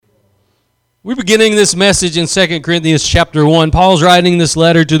We're beginning this message in 2 Corinthians chapter 1. Paul's writing this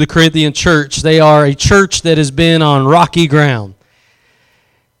letter to the Corinthian church. They are a church that has been on rocky ground.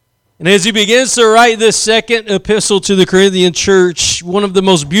 And as he begins to write this second epistle to the Corinthian church, one of the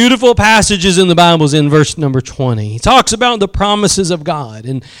most beautiful passages in the Bible is in verse number 20. He talks about the promises of God.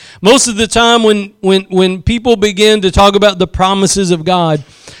 And most of the time when people begin to talk about the promises of God,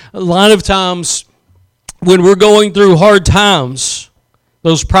 a lot of times when we're going through hard times,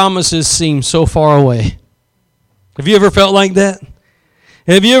 those promises seem so far away. Have you ever felt like that?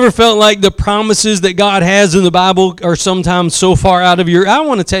 Have you ever felt like the promises that God has in the Bible are sometimes so far out of your... I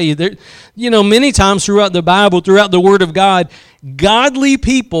want to tell you, many times throughout the Bible, throughout the Word of God, godly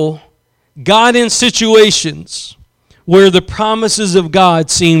people got in situations where the promises of God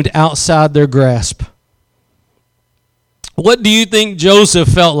seemed outside their grasp. What do you think Joseph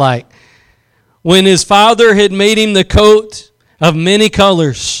felt like when his father had made him the coat of many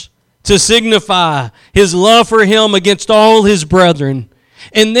colors to signify his love for him against all his brethren?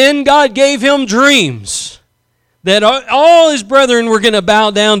 And then God gave him dreams that all his brethren were going to bow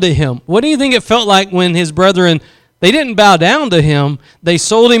down to him. What do you think it felt like when his brethren, they didn't bow down to him, they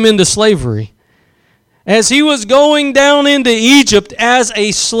sold him into slavery? As he was going down into Egypt as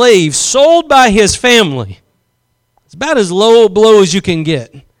a slave, sold by his family, it's about as low a blow as you can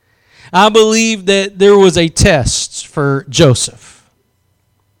get. I believe that there was a test for Joseph.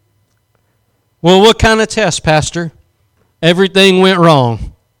 Well, what kind of test, Pastor? Everything went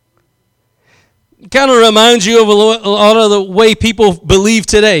wrong. It kind of reminds you of a lot of the way people believe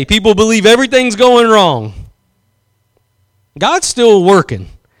today. People believe everything's going wrong. God's still working.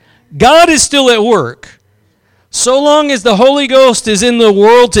 God is still at work. So long as the Holy Ghost is in the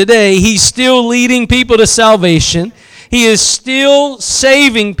world today, He's still leading people to salvation. He is still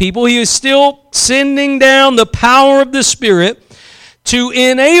saving people. He is still sending down the power of the Spirit to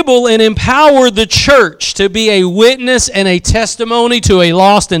enable and empower the church to be a witness and a testimony to a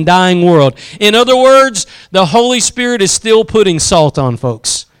lost and dying world. In other words, the Holy Spirit is still putting salt on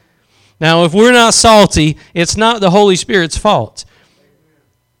folks. Now, if we're not salty, it's not the Holy Spirit's fault.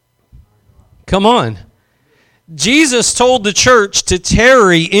 Come on. Jesus told the church to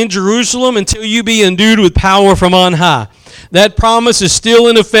tarry in Jerusalem until you be endued with power from on high. That promise is still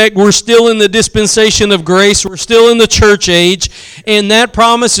in effect. We're still in the dispensation of grace. We're still in the church age. And that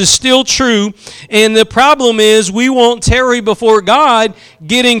promise is still true. And the problem is we won't tarry before God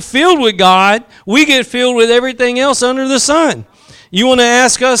getting filled with God. We get filled with everything else under the sun. You want to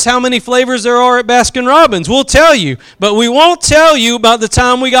ask us how many flavors there are at Baskin-Robbins? We'll tell you. But we won't tell you about the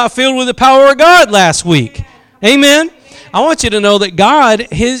time we got filled with the power of God last week. Amen? I want you to know that God,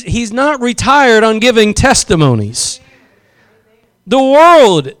 He's not retired on giving testimonies. The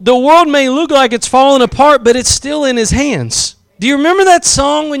world may look like it's falling apart, but it's still in His hands. Do you remember that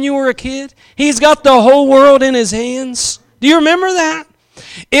song when you were a kid? He's got the whole world in His hands. Do you remember that?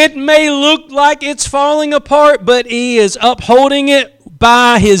 It may look like it's falling apart, but He is upholding it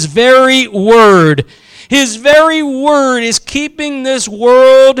by His very word. His very word is keeping this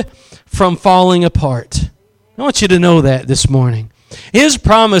world from falling apart. I want you to know that this morning. His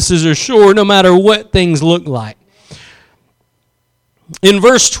promises are sure no matter what things look like. In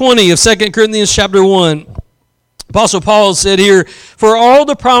verse 20 of 2 Corinthians chapter 1, Apostle Paul said here, "For all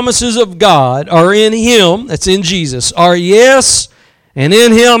the promises of God are in Him," that's in Jesus, "are yes, and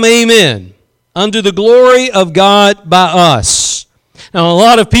in Him amen, unto the glory of God by us." Now, a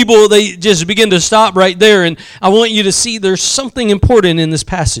lot of people, they just begin to stop right there, and I want you to see there's something important in this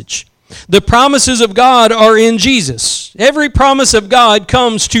passage. The promises of God are in Jesus. Every promise of God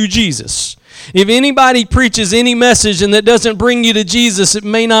comes to Jesus. If anybody preaches any message and that doesn't bring you to Jesus, it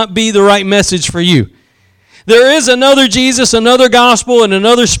may not be the right message for you. There is another Jesus, another gospel, and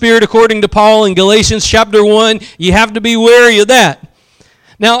another spirit according to Paul in Galatians chapter 1. You have to be wary of that.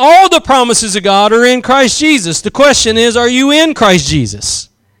 Now, all the promises of God are in Christ Jesus. The question is, are you in Christ Jesus?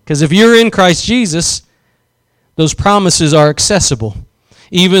 Because if you're in Christ Jesus, those promises are accessible,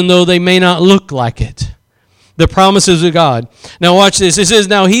 even though they may not look like it. The promises of God. Now watch this. It says,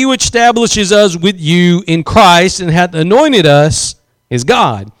 "Now He which establishes us with you in Christ and hath anointed us is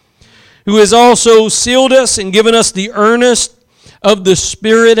God, who has also sealed us and given us the earnest of the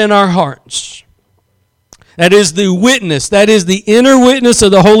Spirit in our hearts." That is the witness. That is the inner witness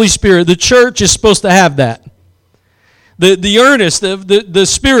of the Holy Spirit. The church is supposed to have that. The earnest, the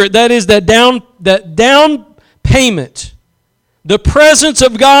Spirit, that is that down payment. The presence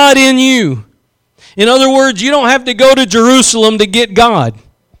of God in you. In other words, you don't have to go to Jerusalem to get God.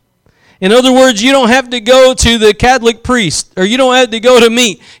 In other words, you don't have to go to the Catholic priest, or you don't have to go to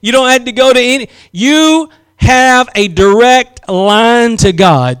me. You don't have to go to any. You have a direct line to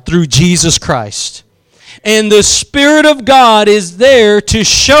God through Jesus Christ. And the Spirit of God is there to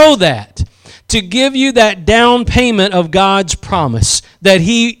show that, to give you that down payment of God's promise that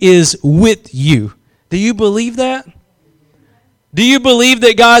He is with you. Do you believe that? Do you believe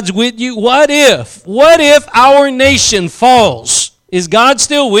that God's with you? What if our nation falls? Is God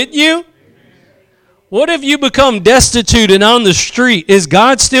still with you? What if you become destitute and on the street? Is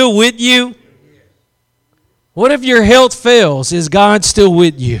God still with you? What if your health fails? Is God still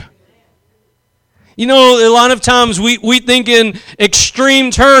with you? You know, a lot of times we think in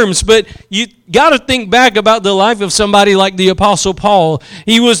extreme terms, but you got to think back about the life of somebody like the Apostle Paul.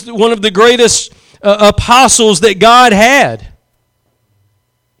 He was one of the greatest apostles that God had.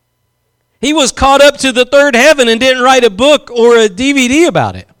 He was caught up to the third heaven and didn't write a book or a DVD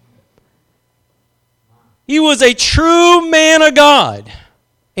about it. He was a true man of God,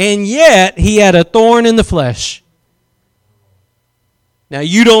 and yet he had a thorn in the flesh. Now,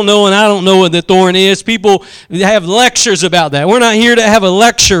 you don't know and I don't know what the thorn is. People have lectures about that. We're not here to have a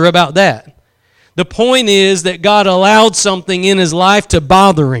lecture about that. The point is that God allowed something in his life to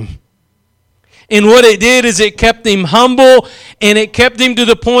bother him. And what it did is it kept him humble, and it kept him to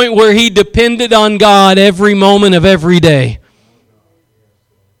the point where he depended on God every moment of every day.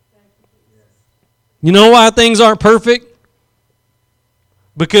 You know why things aren't perfect?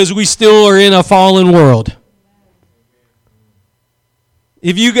 Because we still are in a fallen world.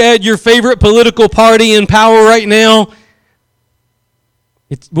 If you had your favorite political party in power right now,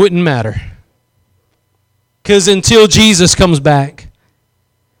 it wouldn't matter. Because until Jesus comes back,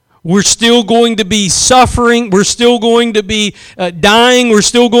 we're still going to be suffering. We're still going to be dying. We're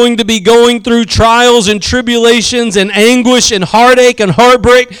still going to be going through trials and tribulations and anguish and heartache and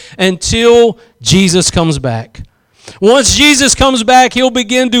heartbreak until Jesus comes back. Once Jesus comes back, He'll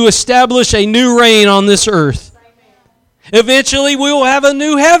begin to establish a new reign on this earth. Eventually, we will have a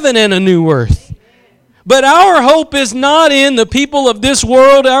new heaven and a new earth. But our hope is not in the people of this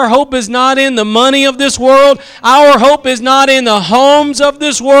world. Our hope is not in the money of this world. Our hope is not in the homes of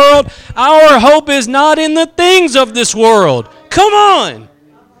this world. Our hope is not in the things of this world. Come on.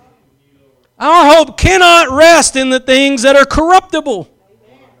 Our hope cannot rest in the things that are corruptible.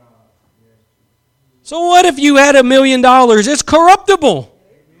 So what if you had $1 million? It's corruptible.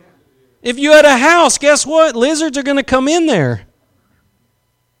 If you had a house, guess what? Lizards are going to come in there.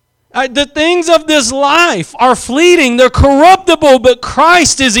 The things of this life are fleeting. They're corruptible, but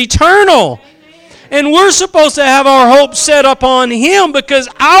Christ is eternal. And we're supposed to have our hope set upon Him because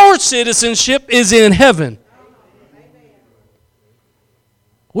our citizenship is in heaven.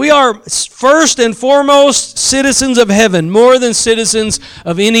 We are first and foremost citizens of heaven, more than citizens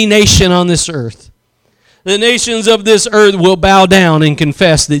of any nation on this earth. The nations of this earth will bow down and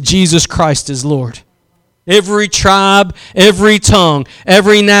confess that Jesus Christ is Lord. Every tribe, every tongue,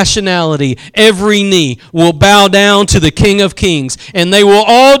 every nationality, every knee will bow down to the King of Kings, and they will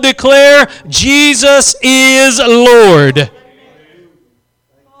all declare, Jesus is Lord.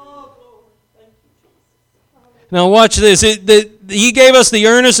 Now watch this. He gave us the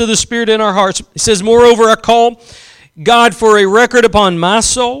earnest of the Spirit in our hearts. It says, moreover, I call God for a record upon my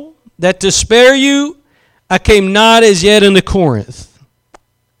soul, that to spare you I came not as yet into Corinth.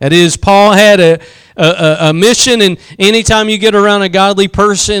 That is, Paul had a mission, and anytime you get around a godly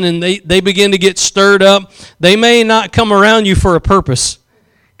person and they begin to get stirred up, they may not come around you for a purpose.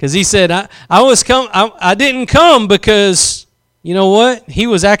 Because he said, I didn't come because, you know what? He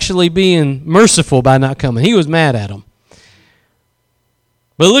was actually being merciful by not coming. He was mad at him.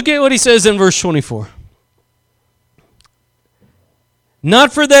 But look at what he says in verse 24.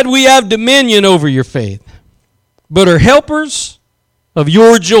 Not for that we have dominion over your faith, but are helpers of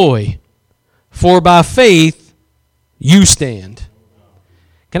your joy, for by faith you stand.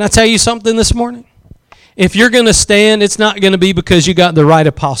 Can I tell you something this morning? If you're going to stand, it's not going to be because you got the right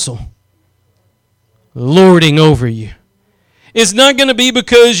apostle lording over you. It's not going to be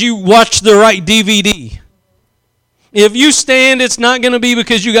because you watched the right DVD. If you stand, it's not going to be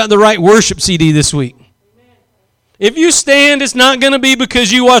because you got the right worship CD this week. If you stand, it's not going to be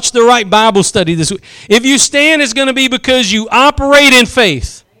because you watched the right Bible study this week. If you stand, it's going to be because you operate in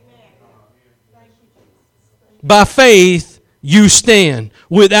faith. By faith, you stand.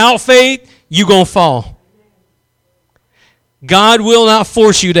 Without faith, you're going to fall. God will not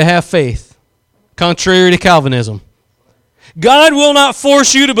force you to have faith, contrary to Calvinism. God will not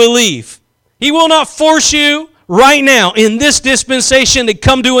force you to believe. He will not force you right now in this dispensation to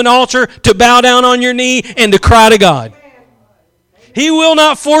come to an altar, to bow down on your knee, and to cry to God. He will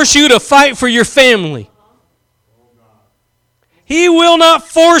not force you to fight for your family. He will not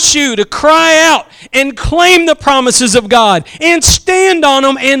force you to cry out and claim the promises of God and stand on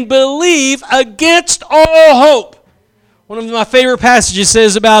them and believe against all hope. One of my favorite passages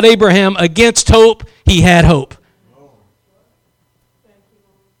says about Abraham, against hope, he had hope.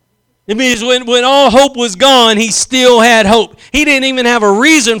 It means when all hope was gone, he still had hope. He didn't even have a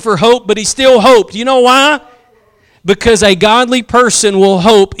reason for hope, but he still hoped. You know why? Because a godly person will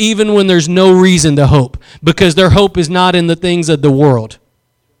hope even when there's no reason to hope, because their hope is not in the things of the world.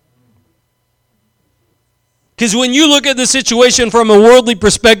 Because when you look at the situation from a worldly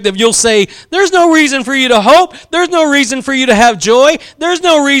perspective, you'll say, there's no reason for you to hope. There's no reason for you to have joy. There's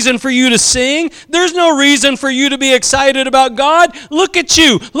no reason for you to sing. There's no reason for you to be excited about God. Look at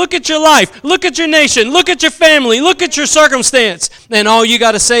you. Look at your life. Look at your nation. Look at your family. Look at your circumstance. And all you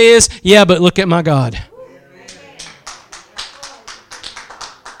got to say is, yeah, but look at my God.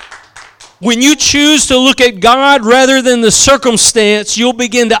 When you choose to look at God rather than the circumstance, you'll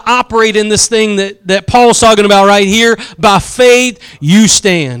begin to operate in this thing that Paul's talking about right here. By faith, you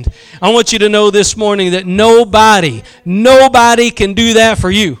stand. I want you to know this morning that nobody can do that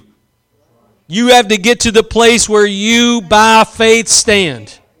for you. You have to get to the place where you, by faith,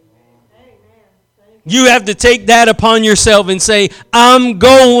 stand. You have to take that upon yourself and say, I'm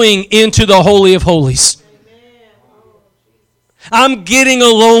going into the Holy of Holies. I'm getting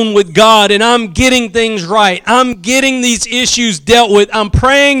alone with God and I'm getting things right. I'm getting these issues dealt with. I'm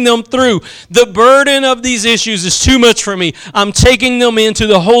praying them through. The burden of these issues is too much for me. I'm taking them into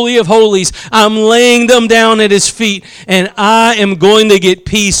the Holy of Holies. I'm laying them down at His feet, and I am going to get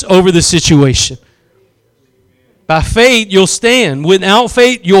peace over the situation. By faith, you'll stand. Without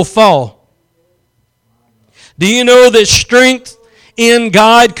faith, you'll fall. Do you know that strength in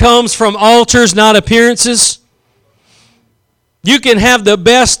God comes from altars, not appearances? You can have the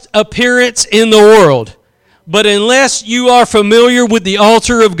best appearance in the world, but unless you are familiar with the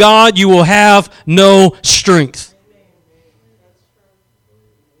altar of God, you will have no strength.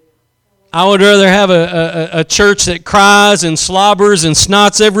 I would rather have a church that cries and slobbers and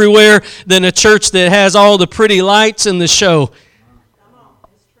snots everywhere than a church that has all the pretty lights and the show.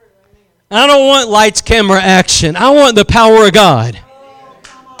 I don't want lights, camera, action. I want the power of God.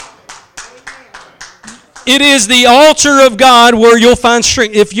 It is the altar of God where you'll find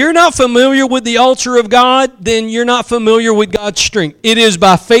strength. If you're not familiar with the altar of God, then you're not familiar with God's strength. It is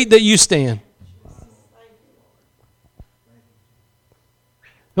by faith that you stand.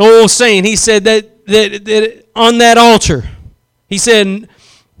 The old saying, he said that on that altar, he said,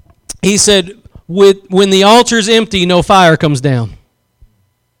 when the altar's empty, no fire comes down.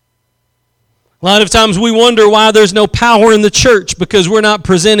 A lot of times we wonder why there's no power in the church, because we're not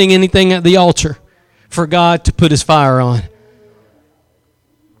presenting anything at the altar for God to put His fire on.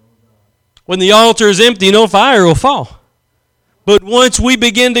 When the altar is empty, no fire will fall. But once we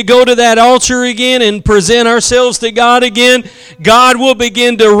begin to go to that altar again and present ourselves to God again, God will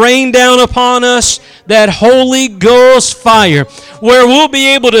begin to rain down upon us that Holy Ghost fire, where we'll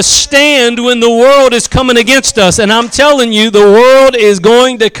be able to stand when the world is coming against us. And I'm telling you, the world is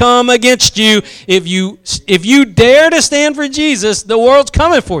going to come against you. If you dare to stand for Jesus, the world's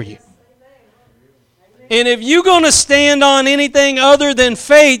coming for you. And if you're going to stand on anything other than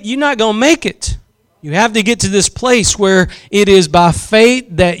faith, you're not going to make it. You have to get to this place where it is by faith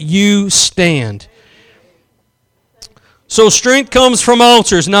that you stand. So strength comes from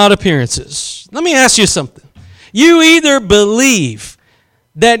altars, not appearances. Let me ask you something. You either believe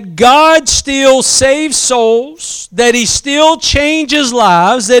that God still saves souls, that He still changes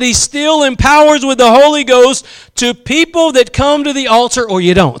lives, that He still empowers with the Holy Ghost to people that come to the altar, or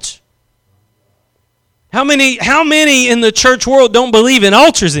you don't. How many in the church world don't believe in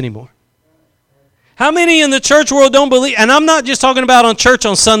altars anymore? How many in the church world don't believe? And I'm not just talking about on church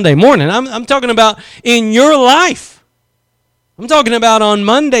on Sunday morning. I'm talking about in your life. I'm talking about on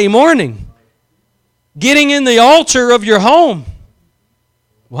Monday morning. Getting in the altar of your home.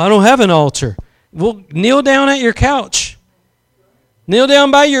 Well, I don't have an altar. Well, kneel down at your couch. Kneel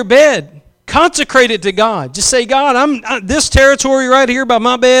down by your bed. Consecrate it to God. Just say, God, this territory right here by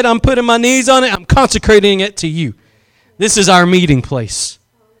my bed, I'm putting my knees on it. I'm consecrating it to you. This is our meeting place.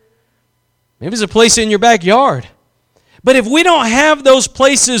 Maybe it's a place in your backyard. But if we don't have those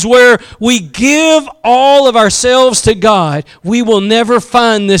places where we give all of ourselves to God, we will never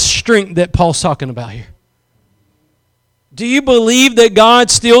find this strength that Paul's talking about here. Do you believe that God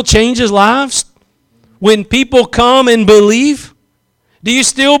still changes lives when people come and believe? Do you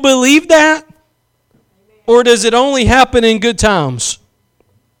still believe that? Or does it only happen in good times?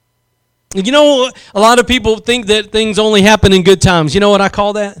 You know, a lot of people think that things only happen in good times. You know what I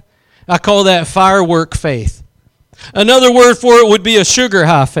call that? I call that firework faith. Another word for it would be a sugar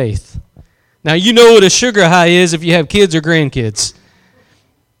high faith. Now, you know what a sugar high is if you have kids or grandkids.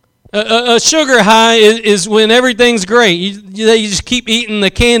 A sugar high is when everything's great. You just keep eating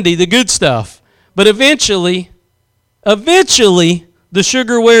the candy, the good stuff. But eventually, the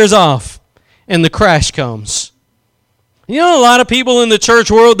sugar wears off and the crash comes. You know, a lot of people in the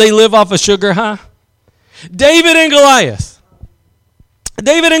church world, they live off a sugar high. David and Goliath.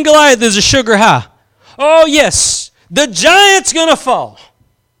 David and Goliath is a sugar high. Oh, yes, the giant's going to fall.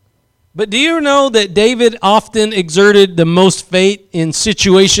 But do you know that David often exerted the most faith in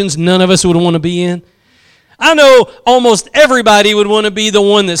situations none of us would want to be in? I know almost everybody would want to be the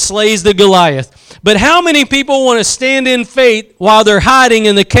one that slays the Goliath. But how many people want to stand in faith while they're hiding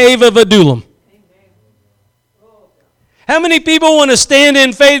in the cave of Adullam? How many people want to stand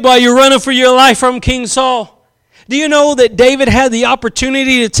in faith while you're running for your life from King Saul? Do you know that David had the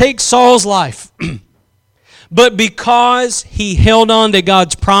opportunity to take Saul's life? But because he held on to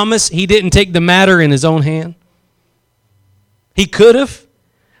God's promise, he didn't take the matter in his own hand. He could have,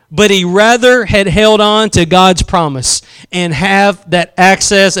 but he rather had held on to God's promise and have that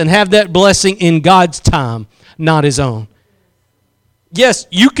access and have that blessing in God's time, not his own. Yes,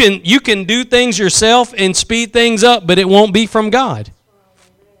 you can do things yourself and speed things up, but it won't be from God.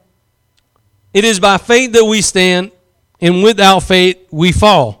 It is by faith that we stand, and without faith we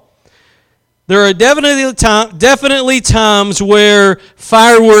fall. There are definitely times where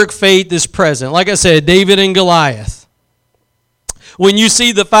firework faith is present. Like I said, David and Goliath. When you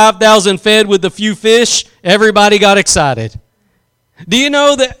see the 5,000 fed with a few fish, everybody got excited. Do you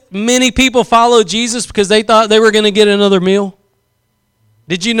know that many people followed Jesus because they thought they were going to get another meal?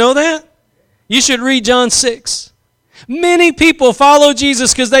 Did you know that? You should read John 6. Many people followed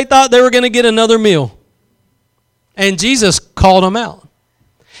Jesus because they thought they were going to get another meal. And Jesus called them out.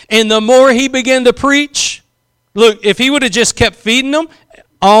 And the more he began to preach, look, if he would have just kept feeding them,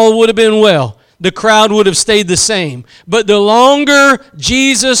 all would have been well. The crowd would have stayed the same. But the longer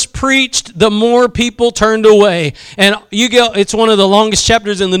Jesus preached, the more people turned away. And it's one of the longest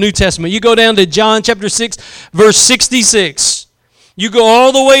chapters in the New Testament. You go down to John chapter 6, verse 66. You go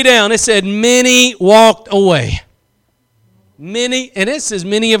all the way down. It said, many walked away. Many, and it says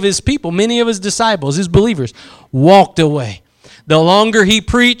many of his people, many of his disciples, his believers, walked away. The longer he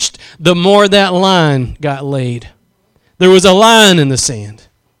preached, the more that line got laid. There was a line in the sand.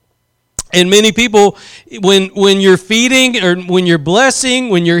 And many people, when you're feeding or when you're blessing,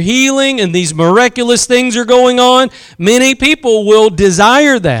 when you're healing and these miraculous things are going on, many people will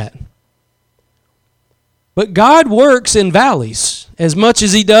desire that. But God works in valleys as much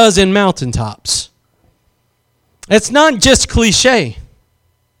as he does in mountaintops. It's not just cliche.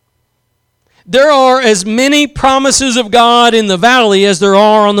 There are as many promises of God in the valley as there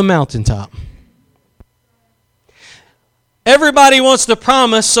are on the mountaintop. Everybody wants to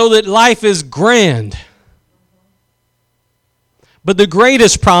promise so that life is grand. But the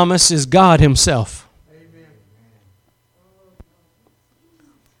greatest promise is God himself. Amen.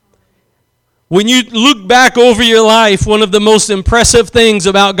 When you look back over your life, one of the most impressive things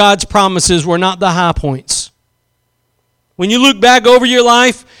about God's promises were not the high points. When you look back over your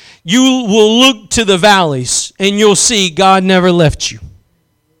life, you will look to the valleys and you'll see God never left you.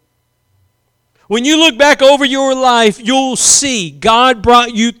 When you look back over your life, you'll see God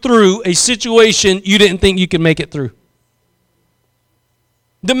brought you through a situation you didn't think you could make it through.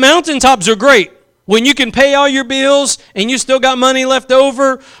 The mountaintops are great. When you can pay all your bills and you still got money left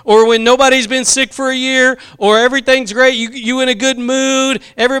over, or when nobody's been sick for a year, or everything's great, you in a good mood,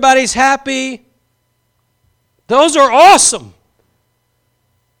 everybody's happy. Those are awesome.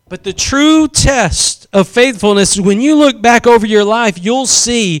 But the true test of faithfulness is when you look back over your life, you'll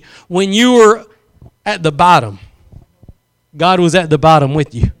see when you were at the bottom, God was at the bottom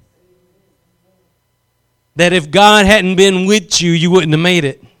with you. That if God hadn't been with you, you wouldn't have made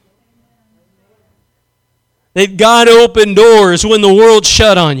it. That God opened doors when the world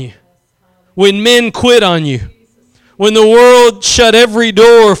shut on you. When men quit on you. When the world shut every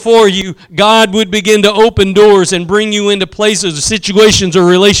door for you, God would begin to open doors and bring you into places or situations or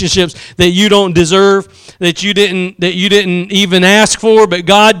relationships that you don't deserve, that you didn't even ask for, but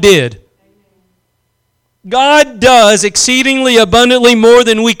God did. God does exceedingly abundantly more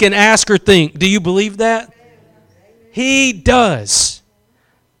than we can ask or think. Do you believe that? He does.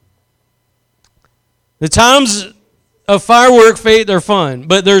 The times of firework faith are fun,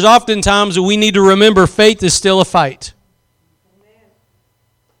 but there's often times that we need to remember faith is still a fight.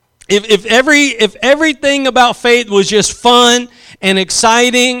 If everything about faith was just fun and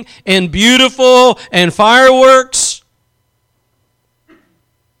exciting and beautiful and fireworks,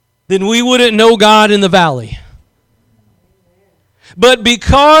 then we wouldn't know God in the valley. But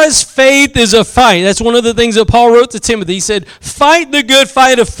because faith is a fight, that's one of the things that Paul wrote to Timothy. He said, fight the good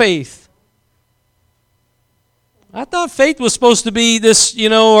fight of faith. I thought faith was supposed to be this,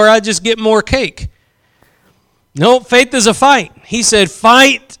 or I just get more cake. No, faith is a fight. He said,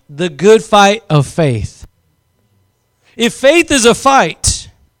 fight the good fight of faith. If faith is a fight,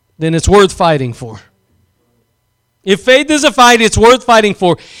 then it's worth fighting for. If faith is a fight, it's worth fighting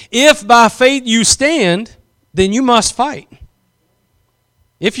for. If by faith you stand, then you must fight.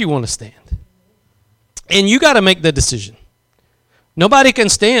 If you want to stand. And you got to make the decision. Nobody can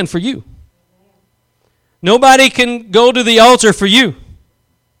stand for you. Nobody can go to the altar for you.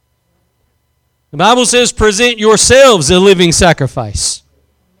 The Bible says present yourselves a living sacrifice.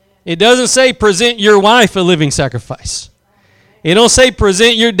 It doesn't say present your wife a living sacrifice. It don't say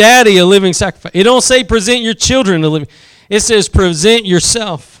present your daddy a living sacrifice. It don't say present your children a living. It says present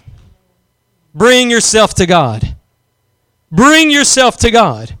yourself. Bring yourself to God. Bring yourself to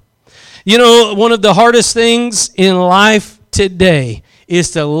God. One of the hardest things in life today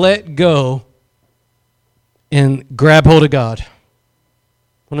is to let go and grab hold of God.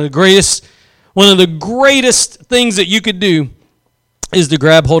 One of the greatest things that you could do is to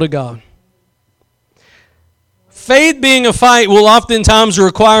grab hold of God. Faith being a fight will oftentimes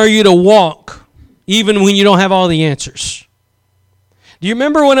require you to walk even when you don't have all the answers. Do you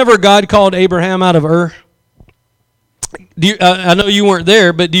remember whenever God called Abraham out of Ur? I know you weren't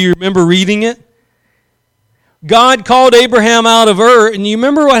there, but do you remember reading it? God called Abraham out of Ur, and you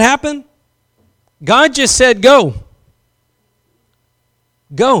remember what happened? God just said, go.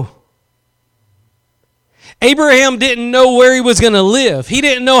 Go. Abraham didn't know where he was going to live. He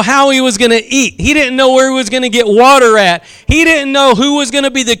didn't know how he was going to eat. He didn't know where he was going to get water at. He didn't know who was going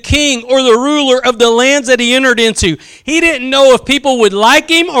to be the king or the ruler of the lands that he entered into. He didn't know if people would like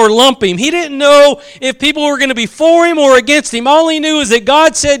him or lump him. He didn't know if people were going to be for him or against him. All he knew is that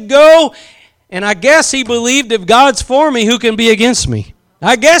God said go, and I guess he believed if God's for me, who can be against me?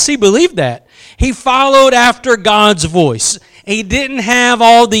 I guess he believed that. He followed after God's voice. He didn't have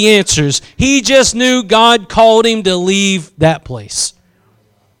all the answers. He just knew God called him to leave that place.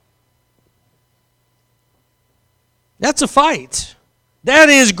 That's a fight. That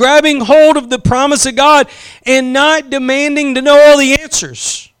is grabbing hold of the promise of God and not demanding to know all the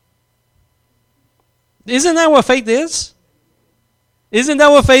answers. Isn't that what faith is? Isn't that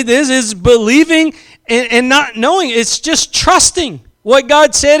what faith is? It's believing and not knowing. It's just trusting what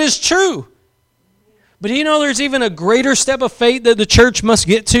God said is true. But do you know there's even a greater step of faith that the church must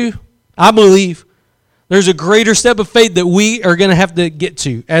get to? I believe there's a greater step of faith that we are going to have to get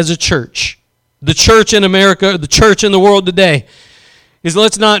to as a church. The church in America, the church in the world today, is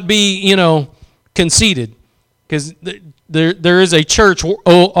let's not be, conceited. Because there is a church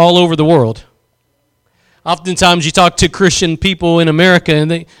all over the world. Oftentimes you talk to Christian people in America, and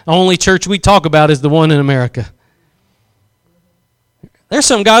the only church we talk about is the one in America. There's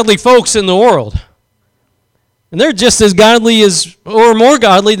some godly folks in the world. And they're just as godly as, or more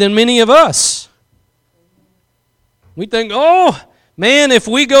godly than many of us. We think, oh, man, if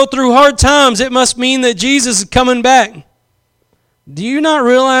we go through hard times, it must mean that Jesus is coming back. Do you not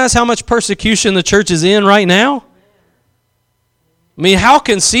realize how much persecution the church is in right now? I mean, how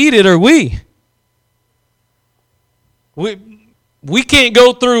conceited are we? We can't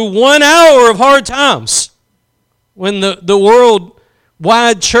go through 1 hour of hard times when the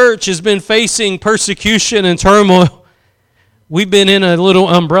worldwide church has been facing persecution and turmoil. We've been in a little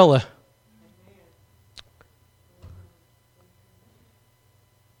umbrella.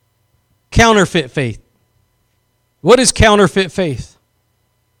 Counterfeit faith. What is counterfeit faith?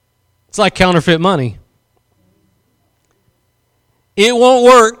 It's like counterfeit money. It won't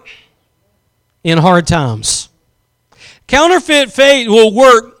work in hard times. Counterfeit faith will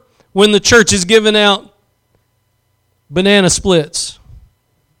work when the church is giving out banana splits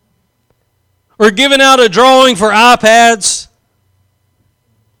or giving out a drawing for iPads,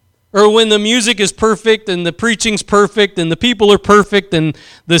 or when the music is perfect and the preaching's perfect and the people are perfect and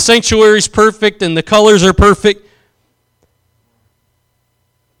the sanctuary's perfect and the colors are perfect.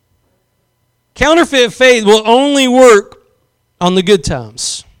 Counterfeit faith will only work on the good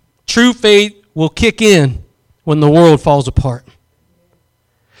times. True faith will kick in when the world falls apart.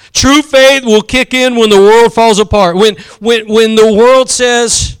 True faith will kick in when the world falls apart. When the world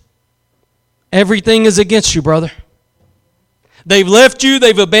says, everything is against you, brother. They've left you.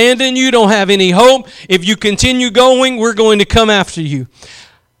 They've abandoned you. Don't have any hope. If you continue going, we're going to come after you.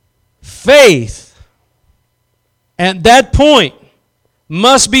 Faith, at that point,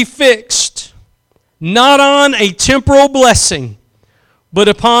 must be fixed, not on a temporal blessing, but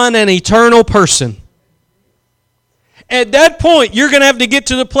upon an eternal person. At that point, you're going to have to get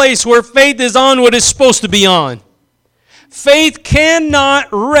to the place where faith is on what it's supposed to be on. Faith cannot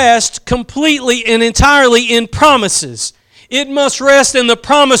rest completely and entirely in promises. It must rest in the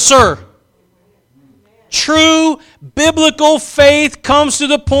promiser. True biblical faith comes to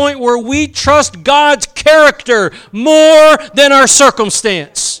the point where we trust God's character more than our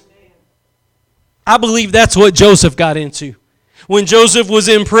circumstance. I believe that's what Joseph got into. When Joseph was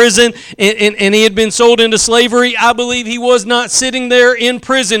in prison and he had been sold into slavery, I believe he was not sitting there in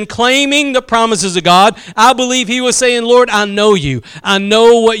prison claiming the promises of God. I believe he was saying, Lord, I know you. I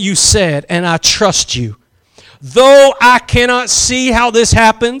know what you said, and I trust you. Though I cannot see how this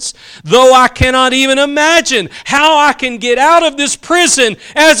happens, though I cannot even imagine how I can get out of this prison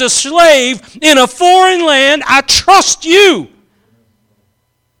as a slave in a foreign land, I trust you.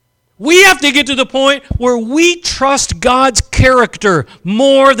 We have to get to the point where we trust God's character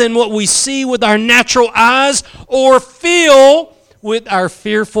more than what we see with our natural eyes or feel with our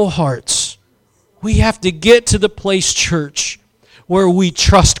fearful hearts. We have to get to the place, church, where we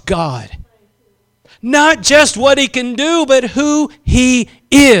trust God. Not just what He can do, but who He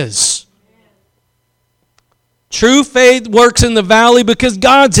is. True faith works in the valley because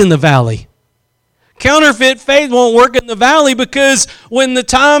God's in the valley. Counterfeit faith won't work in the valley because when the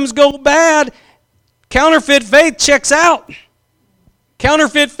times go bad, counterfeit faith checks out.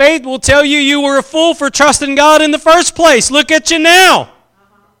 Counterfeit faith will tell you you were a fool for trusting God in the first place. Look at you now.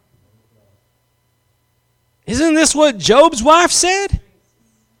 Isn't this what Job's wife said?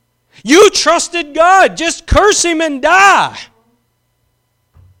 You trusted God. Just curse Him and die.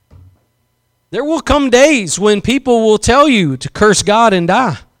 There will come days when people will tell you to curse God and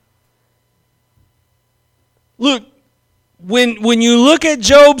die. Look, when you look at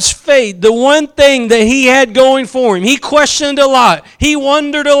Job's faith, the one thing that he had going for him, he questioned a lot. He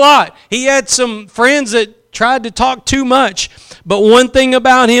wondered a lot. He had some friends that tried to talk too much. But one thing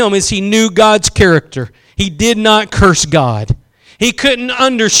about him is he knew God's character. He did not curse God. He couldn't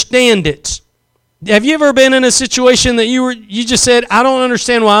understand it. Have you ever been in a situation that you just said, I don't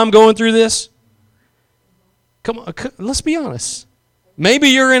understand why I'm going through this? Come on, let's be honest. Maybe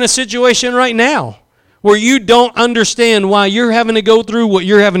you're in a situation right now where you don't understand why you're having to go through what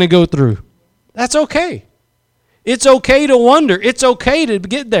you're having to go through. That's okay. It's okay to wonder. It's okay to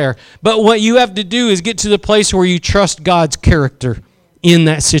get there. But what you have to do is get to the place where you trust God's character in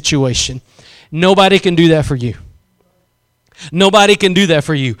that situation. Nobody can do that for you. Nobody can do that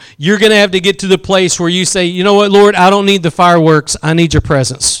for you. You're going to have to get to the place where you say, you know what, Lord, I don't need the fireworks. I need your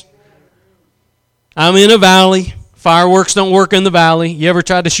presence. I'm in a valley. Fireworks don't work in the valley. You ever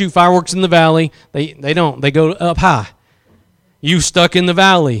tried to shoot fireworks in the valley? They don't. They go up high. You stuck in the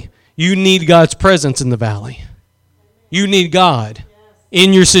valley. You need God's presence in the valley. You need God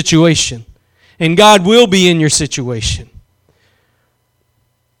in your situation. And God will be in your situation.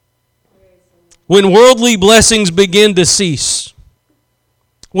 When worldly blessings begin to cease.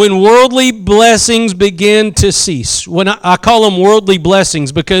 When worldly blessings begin to cease. When I call them worldly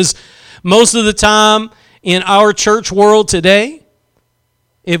blessings because most of the time in our church world today,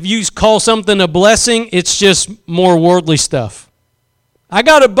 if you call something a blessing, it's just more worldly stuff. I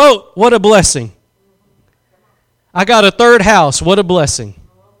got a boat, what a blessing. I got a third house, what a blessing.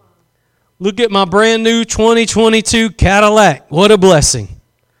 Look at my brand new 2022 Cadillac, what a blessing.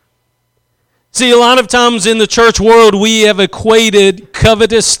 See, a lot of times in the church world, we have equated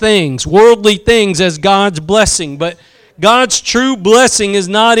covetous things, worldly things as God's blessing, but God's true blessing is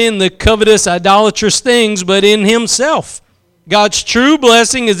not in the covetous, idolatrous things, but in Himself. God's true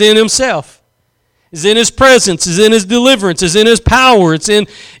blessing is in Himself. Is in His presence, is in His deliverance, is in His power. It's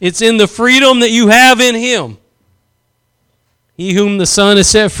in the freedom that you have in Him. He whom the Son has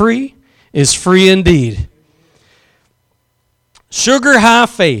set free is free indeed. Sugar high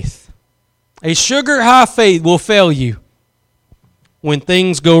faith. A sugar high faith will fail you when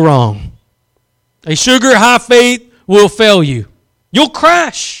things go wrong. A sugar high faith will fail you. You'll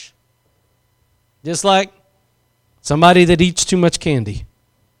crash. Just like somebody that eats too much candy.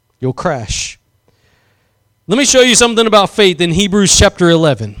 You'll crash. Let me show you something about faith in Hebrews chapter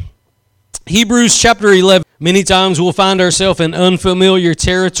 11. Hebrews chapter 11. Many times we'll find ourselves in unfamiliar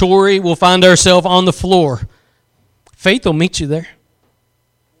territory. We'll find ourselves on the floor. Faith will meet you there.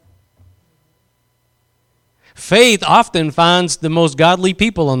 Faith often finds the most godly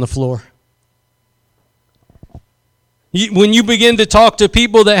people on the floor. When you begin to talk to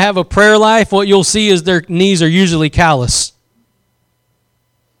people that have a prayer life, what you'll see is their knees are usually callous.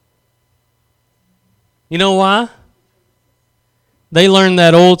 You know why? They learned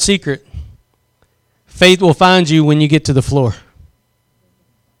that old secret. Faith will find you when you get to the floor.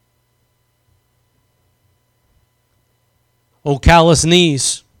 Oh, callous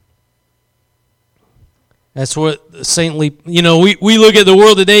knees. That's what saintly, we look at the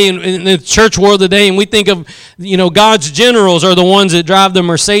world today and the church world today, and we think of, God's generals are the ones that drive the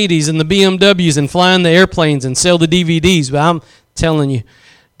Mercedes and the BMWs and fly in the airplanes and sell the DVDs. But I'm telling you,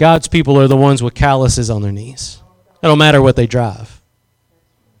 God's people are the ones with calluses on their knees. It don't matter what they drive.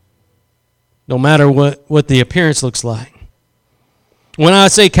 No matter what the appearance looks like. When I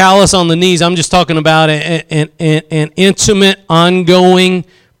say callous on the knees, I'm just talking about an intimate, ongoing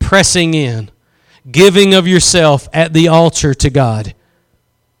pressing in. Giving of yourself at the altar to God.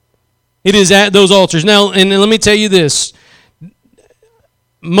 It is at those altars. Now, and let me tell you this.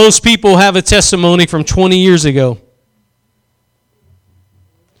 Most people have a testimony from 20 years ago.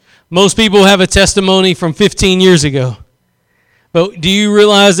 Most people have a testimony from 15 years ago. But do you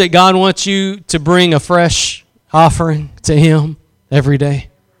realize that God wants you to bring a fresh offering to Him every day?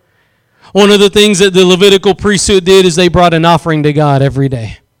 One of the things that the Levitical priesthood did is they brought an offering to God every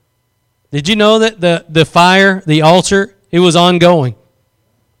day. Did you know that the fire, the altar, it was ongoing?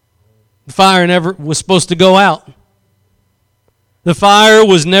 The fire never was supposed to go out. The fire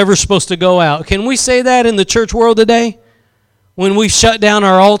was never supposed to go out. Can we say that in the church world today? When we've shut down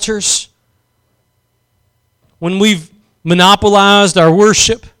our altars? When we've monopolized our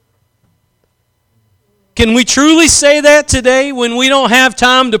worship? Can we truly say that today when we don't have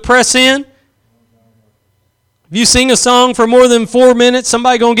time to press in? If you sing a song for more than 4 minutes,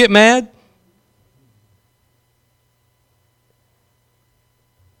 somebody going to get mad?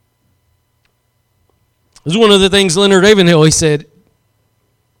 This is one of the things Leonard Ravenhill, he said,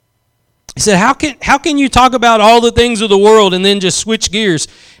 how can you talk about all the things of the world and then just switch gears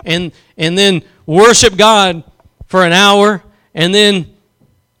and then worship God for an hour and then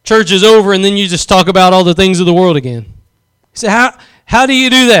church is over and then you just talk about all the things of the world again? He said, how do you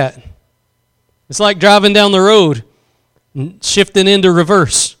do that? It's like driving down the road and shifting into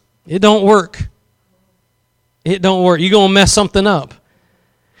reverse. It don't work. It don't work. You're going to mess something up.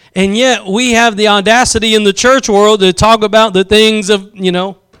 And yet we have the audacity in the church world to talk about the things of,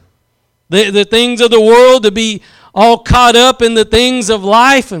 the things of the world, to be all caught up in the things of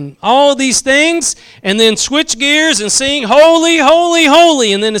life and all these things, and then switch gears and sing holy, holy,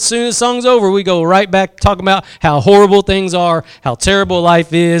 holy. And then as soon as the song's over, we go right back talking about how horrible things are, how terrible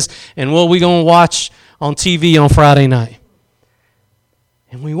life is, and what we're going to watch on TV on Friday night.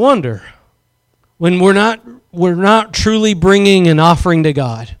 And we wonder, when we're not truly bringing an offering to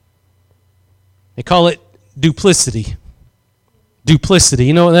God. They call it duplicity. Duplicity.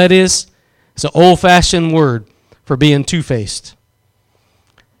 You know what that is? It's an old-fashioned word for being two-faced.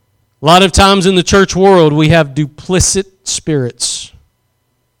 A lot of times in the church world, we have duplicit spirits.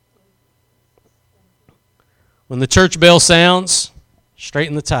 When the church bell sounds,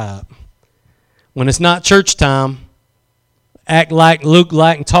 straighten the tie up. When it's not church time, act like, look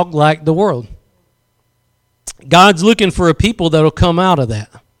like, and talk like the world. God's looking for a people that will come out of that.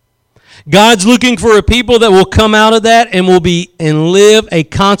 God's looking for a people that will come out of that and live a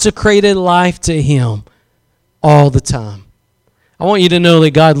consecrated life to Him all the time. I want you to know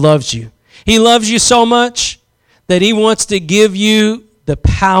that God loves you. He loves you so much that He wants to give you the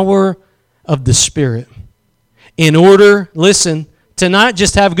power of the Spirit in order, listen, to not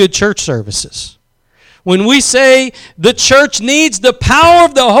just have good church services. When we say the church needs the power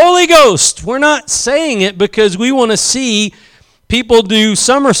of the Holy Ghost, we're not saying it because we want to see people do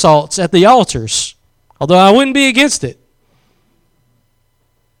somersaults at the altars, although I wouldn't be against it.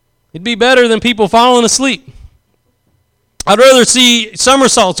 It'd be better than people falling asleep. I'd rather see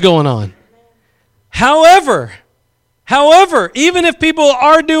somersaults going on. However, even if people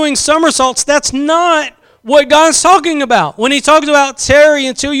are doing somersaults, that's not what God's talking about. When He talks about tarry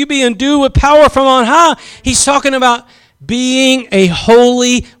until you be endued with power from on high, He's talking about being a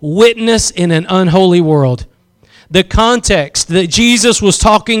holy witness in an unholy world. The context that Jesus was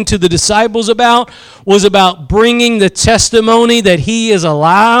talking to the disciples about was about bringing the testimony that He is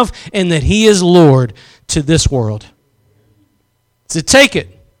alive and that He is Lord to this world. To take it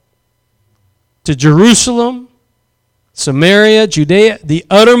to Jerusalem, Samaria, Judea, the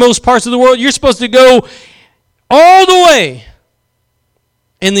uttermost parts of the world. You're supposed to go all the way.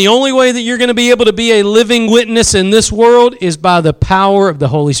 And the only way that you're going to be able to be a living witness in this world is by the power of the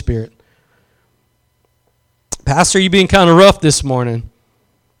Holy Spirit. Pastor, you being kind of rough this morning.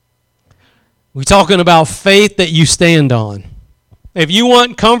 We're talking about faith that you stand on. If you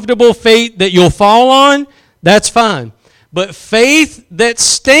want comfortable faith that you'll fall on, that's fine. But faith that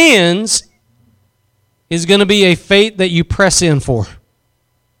stands is going to be a faith that you press in for.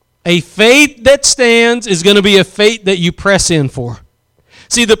 A faith that stands is going to be a faith that you press in for.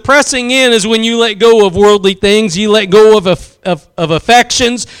 See, the pressing in is when you let go of worldly things, you let go of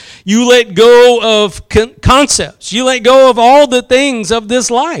affections, you let go of concepts, you let go of all the things of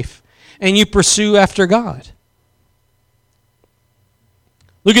this life, and you pursue after God.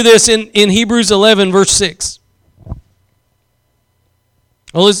 Look at this in Hebrews 11, verse 6.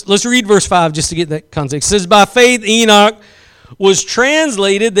 Well, let's read verse 5 just to get that context. It says, by faith Enoch was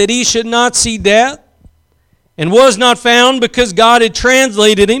translated that he should not see death, and was not found because God had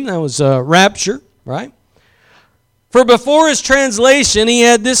translated him. That was rapture, right? For before his translation, he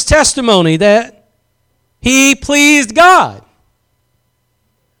had this testimony that he pleased God.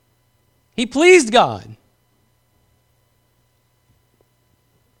 He pleased God.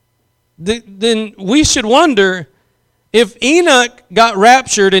 Then we should wonder, if Enoch got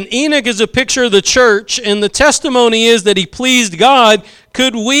raptured, and Enoch is a picture of the church, and the testimony is that he pleased God,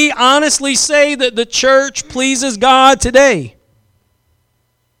 could we honestly say that the church pleases God today?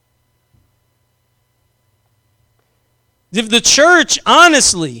 If the church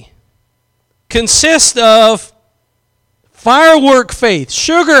honestly consists of firework faith,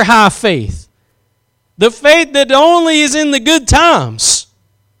 sugar high faith, the faith that only is in the good times,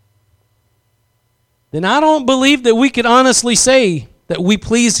 then I don't believe that we could honestly say that we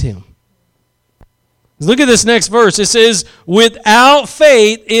please him. Look at this next verse. It says, without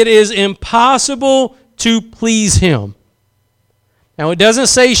faith, it is impossible to please him. Now, it doesn't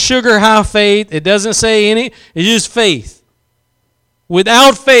say sugar high faith. It doesn't say any. It's just faith.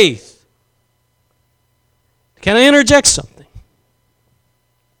 Without faith. Can I interject something?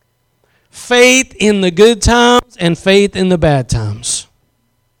 Faith in the good times and faith in the bad times.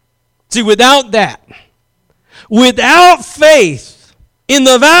 See, without that, without faith in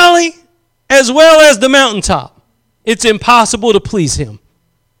the valley as well as the mountaintop, it's impossible to please him.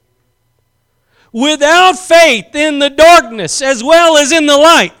 Without faith in the darkness as well as in the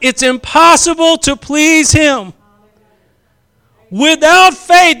light, it's impossible to please him. Without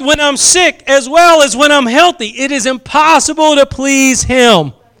faith when I'm sick as well as when I'm healthy, it is impossible to please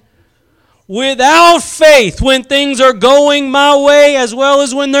him. Without faith, when things are going my way as well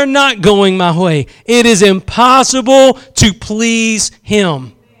as when they're not going my way, it is impossible to please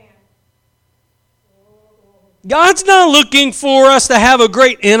him. God's not looking for us to have a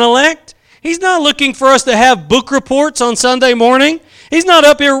great intellect. He's not looking for us to have book reports on Sunday morning. He's not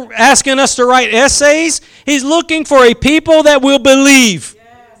up here asking us to write essays. He's looking for a people that will believe.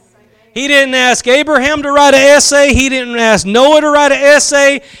 He didn't ask Abraham to write an essay. He didn't ask Noah to write an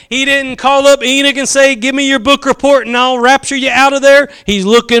essay. He didn't call up Enoch and say, give me your book report and I'll rapture you out of there. He's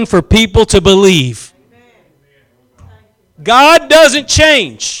looking for people to believe. God doesn't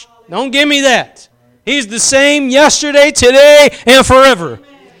change. Don't give me that. He's the same yesterday, today, and forever.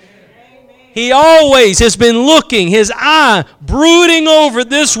 He always has been looking, his eye brooding over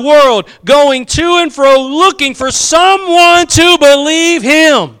this world, going to and fro, looking for someone to believe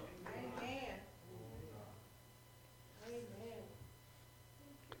him.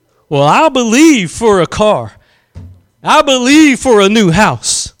 Well, I believe for a car. I believe for a new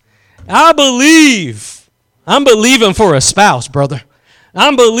house. I'm believing for a spouse, brother.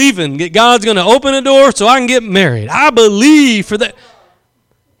 I'm believing that God's going to open a door so I can get married. I believe for that.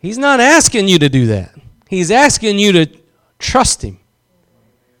 He's not asking you to do that. He's asking you to trust him.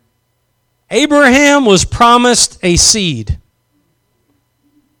 Abraham was promised a seed.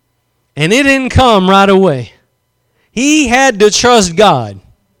 And it didn't come right away. He had to trust God.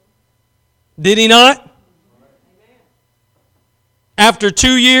 Did he not? After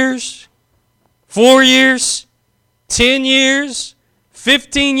 2 years, 4 years, 10 years,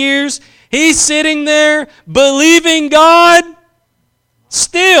 15 years, he's sitting there believing God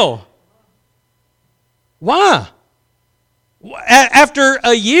still. Why? After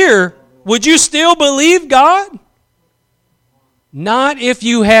a year, would you still believe God? Not if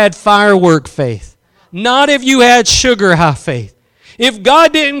you had firework faith. Not if you had sugar high faith. If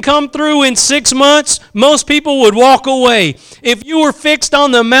God didn't come through in 6 months, most people would walk away. If you were fixed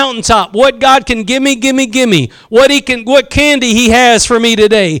on the mountaintop, what God can give me, what candy he has for me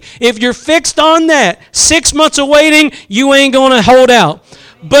today. If you're fixed on that, 6 months of waiting, you ain't going to hold out.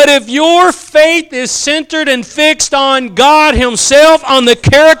 But if your faith is centered and fixed on God himself, on the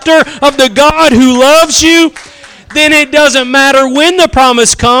character of the God who loves you, then it doesn't matter when the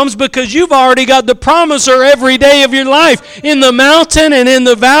promise comes, because you've already got the promiser every day of your life. In the mountain and in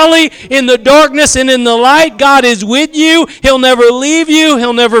the valley, in the darkness and in the light, God is with you. He'll never leave you.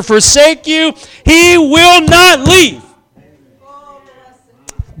 He'll never forsake you. He will not leave.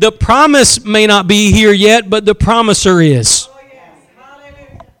 The promise may not be here yet, but the promiser is.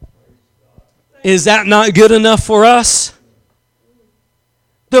 Is that not good enough for us?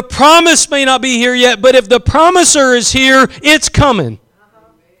 The promise may not be here yet, but if the promiser is here, it's coming.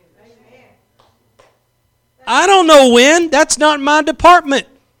 I don't know when. That's not my department.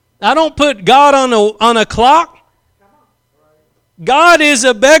 I don't put God on a clock. God is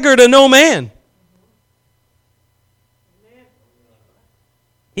a beggar to no man.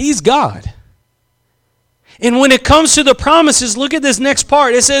 He's God. And when it comes to the promises, look at this next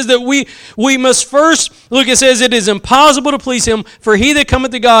part. It says that we must first, look, it says it is impossible to please Him, for he that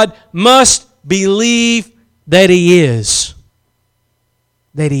cometh to God must believe that He is.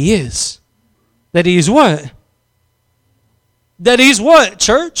 That He is. That He is what? That He's what,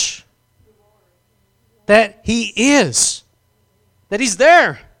 church? That He is. That He's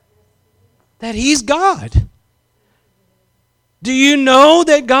there. That He's God. Do you know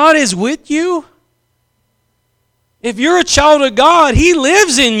that God is with you? If you're a child of God, He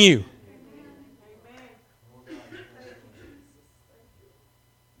lives in you.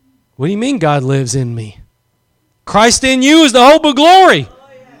 What do you mean God lives in me? Christ in you is the hope of glory.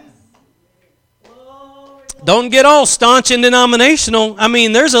 Don't get all staunch and denominational. I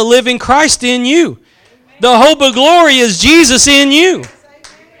mean, there's a living Christ in you. The hope of glory is Jesus in you.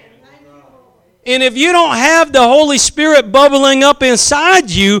 And if you don't have the Holy Spirit bubbling up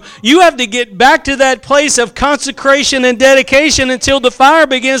inside you, you have to get back to that place of consecration and dedication until the fire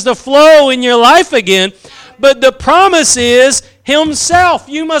begins to flow in your life again. But the promise is Himself.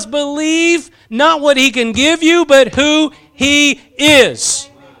 You must believe not what He can give you, but who He is.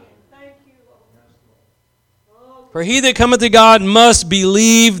 For he that cometh to God must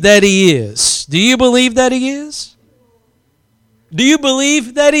believe that He is. Do you believe that He is? Do you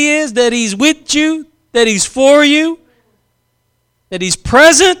believe that He is? That He's with you? That He's for you? That He's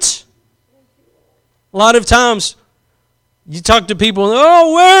present? A lot of times you talk to people,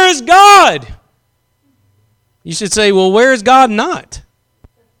 oh, where is God? You should say, well, where is God not?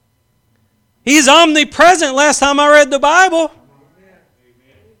 He's omnipresent last time I read the Bible.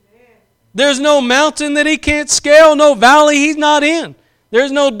 There's no mountain that He can't scale, no valley He's not in.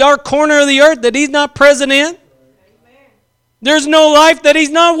 There's no dark corner of the earth that He's not present in. There's no life that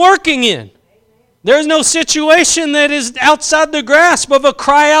He's not working in. There's no situation that is outside the grasp of a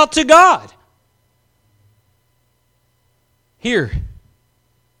cry out to God. Here,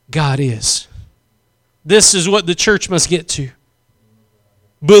 God is. This is what the church must get to.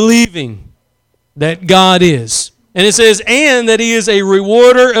 Believing that God is. And it says, and that He is a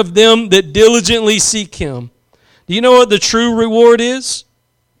rewarder of them that diligently seek Him. Do you know what the true reward is?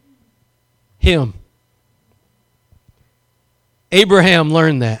 Him. Abraham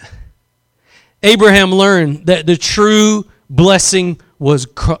learned that. Abraham learned that the true blessing was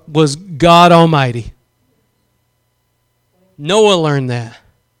God Almighty. Noah learned that.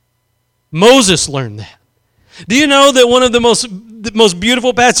 Moses learned that. Do you know that one of the most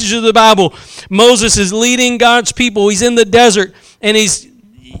beautiful passages of the Bible, Moses is leading God's people. He's in the desert, and he's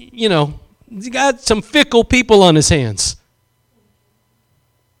got some fickle people on his hands.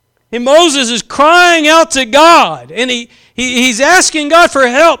 And Moses is crying out to God, and he's asking God for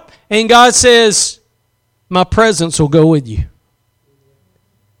help. And God says, my presence will go with you.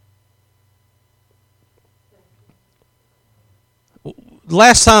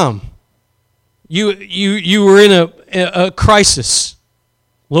 Last time you were in a crisis.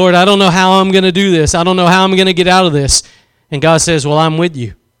 Lord, I don't know how I'm going to do this. I don't know how I'm going to get out of this. And God says, well, I'm with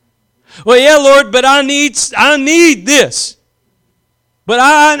you. Well, yeah, Lord, but I need this. But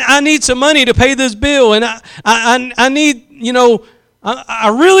I need some money to pay this bill, and I need, I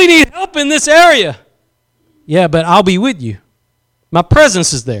really need help in this area. Yeah, but I'll be with you. My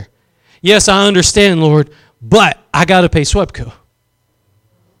presence is there. Yes, I understand, Lord, but I got to pay SWEPCO.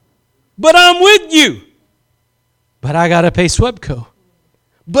 But I'm with you. But I got to pay SWEPCO.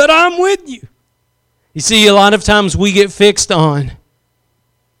 But I'm with you. You see, a lot of times we get fixed on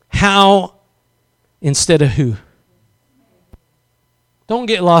how instead of who. Don't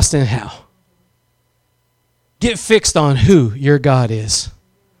get lost in how. Get fixed on who your God is.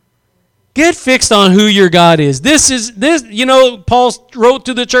 Get fixed on who your God is. Paul wrote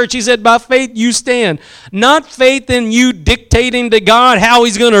to the church, he said, by faith you stand. Not faith in you dictating to God how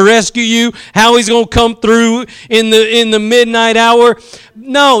He's going to rescue you, how He's going to come through in the midnight hour.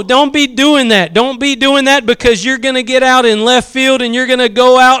 No, don't be doing that. Don't be doing that because you're going to get out in left field and you're going to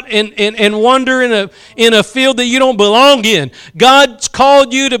go out and wander in a field that you don't belong in. God's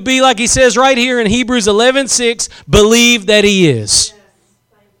called you to be, like He says right here in Hebrews 11:6, believe that He is.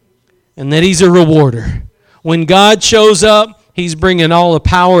 And that He's a rewarder. When God shows up, He's bringing all the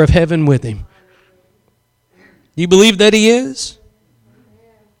power of heaven with Him. Do you believe that He is?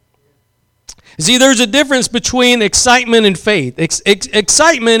 See, there's a difference between excitement and faith.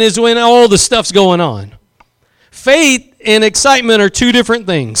 Excitement is when all the stuff's going on. Faith and excitement are two different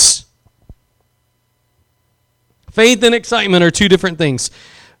things. Faith and excitement are two different things.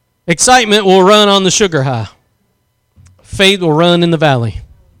 Excitement will run on the sugar high. Faith will run in the valley.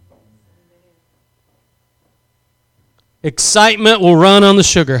 Excitement will run on the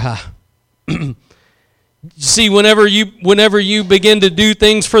sugar high. See, whenever you begin to do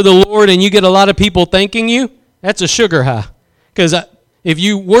things for the Lord and you get a lot of people thanking you, that's a sugar high. Because if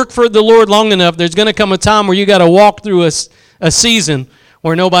you work for the Lord long enough, there's going to come a time where you got to walk through a season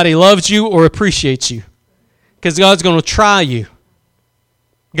where nobody loves you or appreciates you. Because God's going to try you.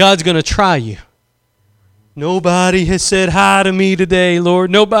 God's going to try you. Nobody has said hi to me today, Lord.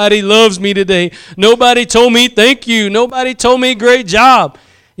 Nobody loves me today. Nobody told me thank you. Nobody told me great job.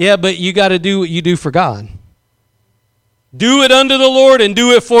 Yeah, but you got to do what you do for God. Do it unto the Lord and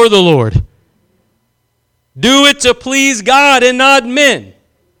do it for the Lord. Do it to please God and not men.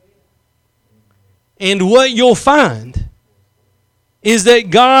 And what you'll find is that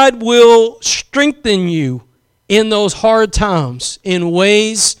God will strengthen you in those hard times in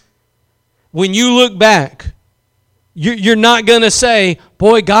ways when you look back, you're not going to say,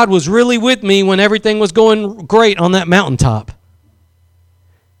 boy, God was really with me when everything was going great on that mountaintop.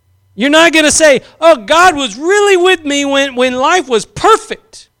 You're not going to say, oh, God was really with me when life was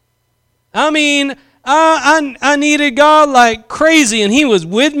perfect. I mean, I needed God like crazy and he was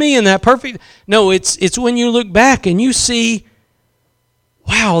with me in that perfect. No, it's when you look back and you see,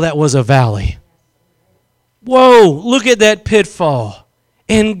 wow, that was a valley. Whoa, look at that pitfall.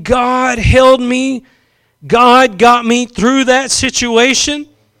 And God held me. God got me through that situation.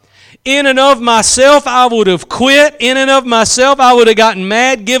 In and of myself, I would have quit. In and of myself, I would have gotten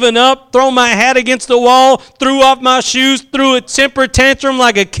mad, given up, thrown my hat against the wall, threw off my shoes, threw a temper tantrum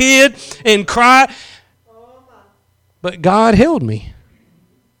like a kid, and cried. But God held me.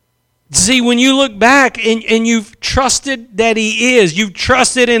 See, when you look back and you've trusted that he is, you've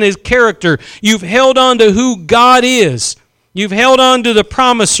trusted in his character, you've held on to who God is, you've held on to the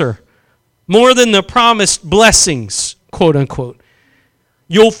promiser more than the promised blessings, quote unquote,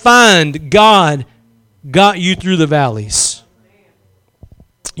 you'll find God got you through the valleys.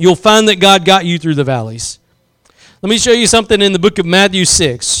 You'll find that God got you through the valleys. Let me show you something in the book of Matthew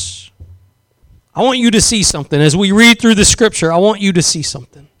 6. I want you to see something. As we read through the scripture, I want you to see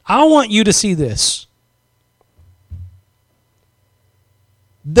something. I want you to see this.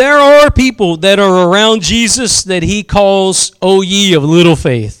 There are people that are around Jesus that he calls, O ye of little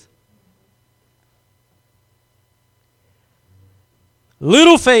faith.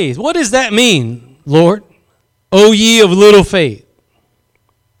 Little faith. What does that mean, Lord? O ye of little faith.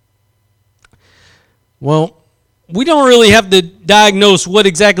 Well, we don't really have to diagnose what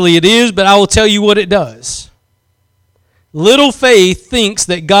exactly it is, but I will tell you what it does. Little faith thinks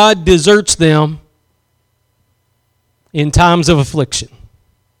that God deserts them in times of affliction.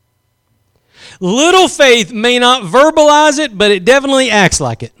 Little faith may not verbalize it, but it definitely acts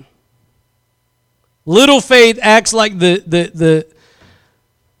like it. Little faith acts like the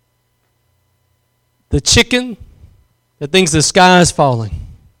chicken that thinks the sky is falling.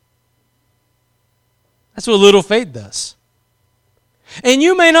 That's what little faith does. And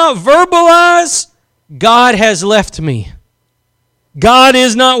you may not verbalize, God has left me. God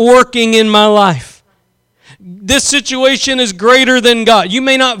is not working in my life. This situation is greater than God. You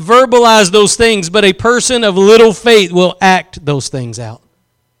may not verbalize those things, but a person of little faith will act those things out.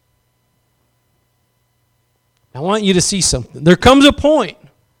 I want you to see something. There comes a point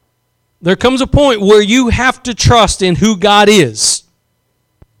where you have to trust in who God is,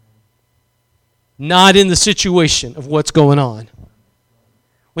 not in the situation of what's going on.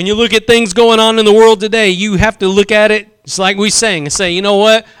 When you look at things going on in the world today, you have to look at it, it's like we sang, and say, you know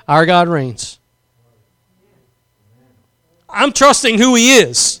what? Our God reigns. I'm trusting who he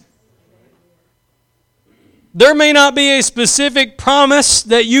is. There may not be a specific promise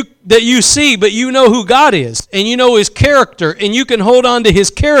that you see, but you know who God is, and you know his character, and you can hold on to his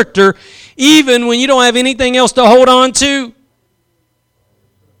character even when you don't have anything else to hold on to.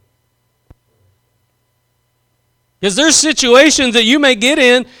 Because there's situations that you may get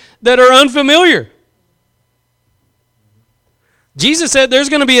in that are unfamiliar. Jesus said there's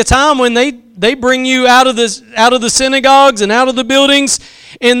going to be a time when they bring you out of the synagogues and out of the buildings,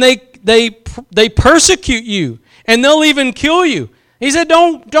 and they persecute you, and they'll even kill you. He said,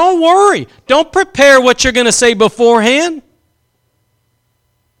 don't worry. Don't prepare what you're going to say beforehand.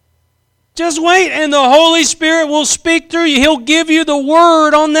 Just wait, and the Holy Spirit will speak through you. He'll give you the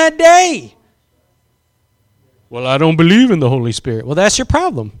word on that day. Well, I don't believe in the Holy Spirit. Well, that's your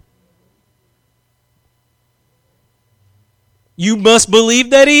problem. You must believe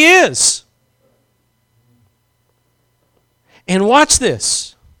that He is. And watch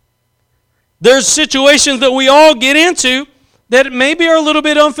this. There's situations that we all get into that maybe are a little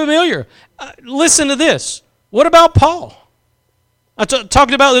bit unfamiliar. Listen to this. What about Paul? I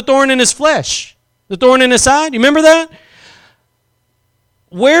talked about the thorn in his flesh, the thorn in his side. You remember that?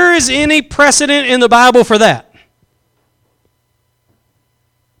 Where is any precedent in the Bible for that?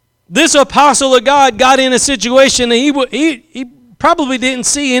 This apostle of God got in a situation that he probably didn't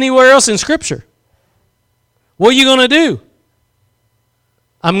see anywhere else in Scripture. What are you going to do?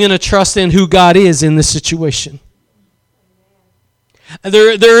 I'm going to trust in who God is in this situation.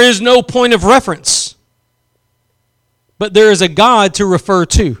 There is no point of reference, but there is a God to refer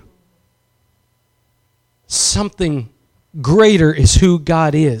to. Something greater is who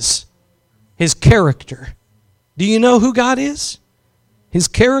God is, His character. Do you know who God is? His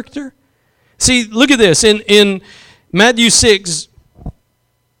character? See, look at this. In Matthew 6,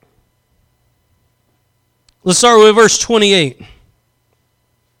 let's start with verse 28. It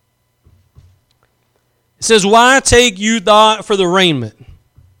says, "Why take you thought for the raiment?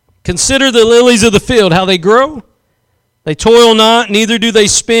 Consider the lilies of the field, how they grow. They toil not, neither do they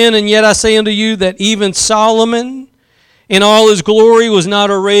spin, and yet I say unto you that even Solomon in all his glory was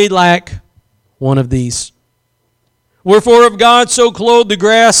not arrayed like one of these. Wherefore if God so clothed the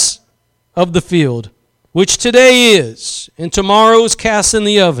grass of the field, which today is, and tomorrow is cast in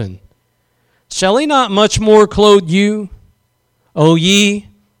the oven, shall He not much more clothe you, O ye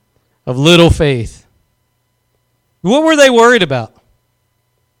of little faith?" What were they worried about?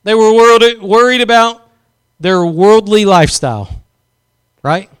 They were worried about their worldly lifestyle,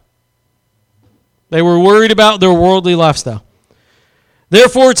 right? They were worried about their worldly lifestyle.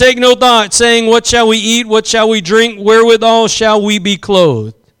 "Therefore take no thought, saying, What shall we eat? What shall we drink? Wherewithal shall we be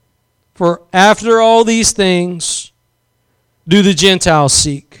clothed? For after all these things do the Gentiles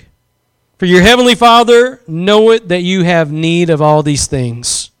seek. For your heavenly Father knoweth that you have need of all these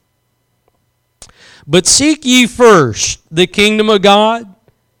things. But seek ye first the kingdom of God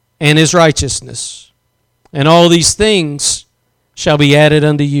and His righteousness, and all these things shall be added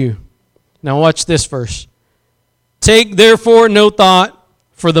unto you." Now watch this verse. "Take therefore no thought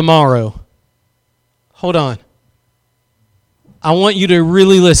for the morrow." Hold on. I want you to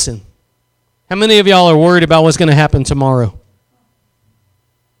really listen. How many of y'all are worried about what's going to happen tomorrow?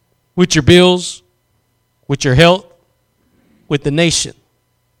 With your bills, with your health, with the nation.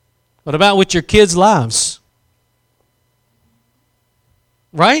 What about with your kids' lives?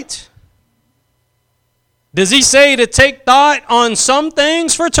 Right? Does He say to take thought on some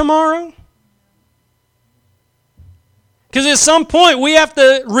things for tomorrow? Because at some point we have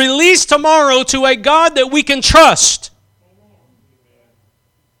to release tomorrow to a God that we can trust.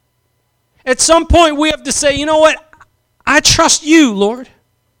 At some point we have to say, you know what? I trust you, Lord.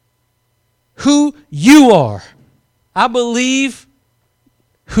 Who you are. I believe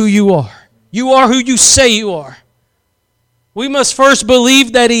who you are. You are who you say you are. We must first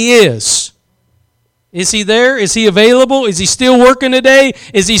believe that He is. Is He there? Is He available? Is He still working today?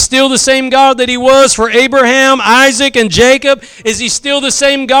 Is He still the same God that He was for Abraham, Isaac, and Jacob? Is He still the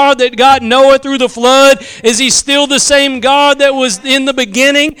same God that got Noah through the flood? Is He still the same God that was in the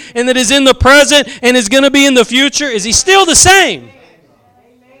beginning and that is in the present and is going to be in the future? Is He still the same?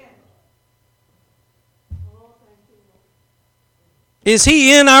 Is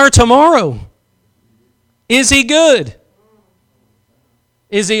He in our tomorrow? Is He good?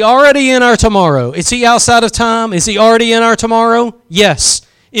 Is He already in our tomorrow? Is He outside of time? Is He already in our tomorrow? Yes.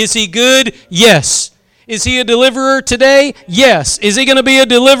 Is He good? Yes. Is He a deliverer today? Yes. Is He going to be a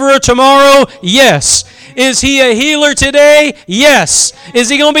deliverer tomorrow? Yes. Is He a healer today? Yes. Is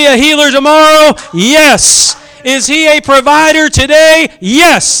He going to be a healer tomorrow? Yes. Is He a provider today?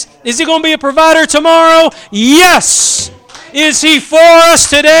 Yes. Is He going to be a provider tomorrow? Yes. Is He for us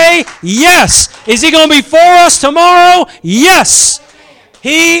today? Yes. Is He going to be for us tomorrow? Yes.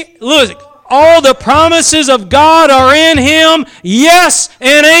 Look, all the promises of God are in Him. Yes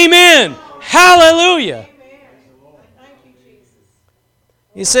and amen. Hallelujah.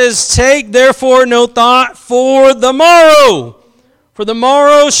 He says, "Take therefore no thought for the morrow. For the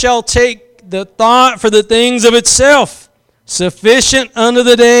morrow shall take the thought for the things of itself. Sufficient unto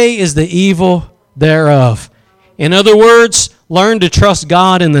the day is the evil thereof." In other words, learn to trust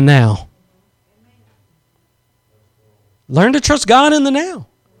God in the now. Learn to trust God in the now.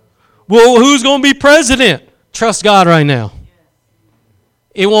 Well, who's going to be president? Trust God right now.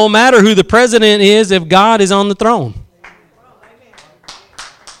 It won't matter who the president is if God is on the throne.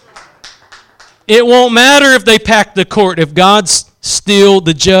 It won't matter if they pack the court if God's still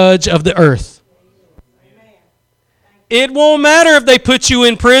the judge of the earth. It won't matter if they put you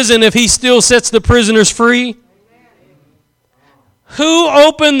in prison if he still sets the prisoners free. Who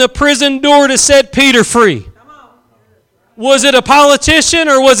opened the prison door to set Peter free? Was it a politician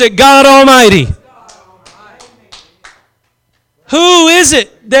or was it God Almighty? Who is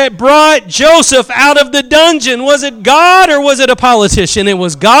it that brought Joseph out of the dungeon? Was it God or was it a politician? It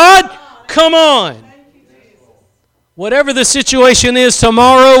was God? Come on. Whatever the situation is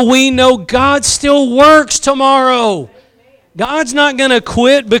tomorrow, we know God still works tomorrow. God's not going to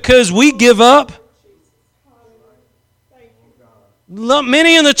quit because we give up.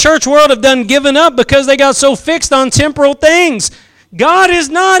 Many in the church world have done given up because they got so fixed on temporal things. God is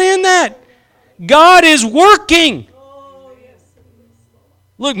not in that. God is working.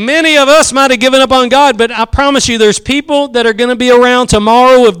 Look, many of us might have given up on God, but I promise you there's people that are going to be around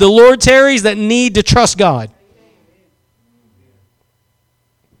tomorrow if the Lord tarries that need to trust God.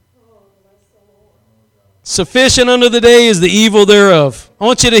 Sufficient unto the day is the evil thereof. I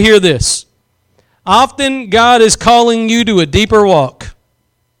want you to hear this. Often God is calling you to a deeper walk.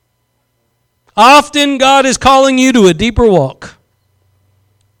 Often God is calling you to a deeper walk.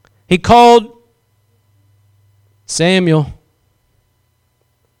 He called Samuel.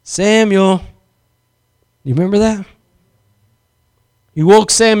 Samuel. You remember that? He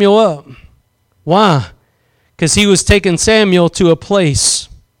woke Samuel up. Why? Because he was taking Samuel to a place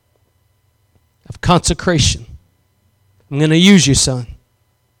of consecration. I'm going to use you, son.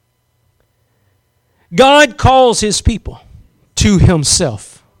 God calls his people to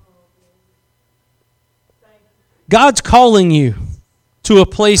himself. God's calling you to a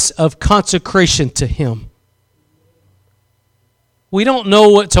place of consecration to him. We don't know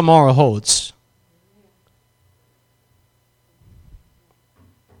what tomorrow holds.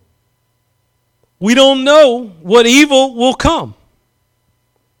 We don't know what evil will come.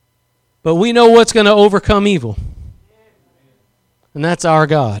 But we know what's going to overcome evil. And that's our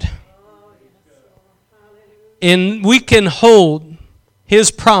God. And we can hold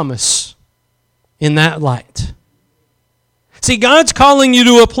his promise in that light. See, God's calling you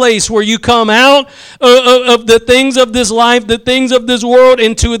to a place where you come out of the things of this life, the things of this world,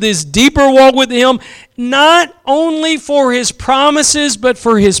 into this deeper walk with him, not only for his promises, but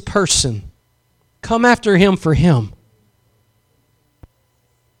for his person. Come after him for him.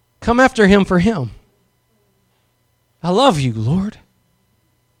 Come after him for him. I love you, Lord.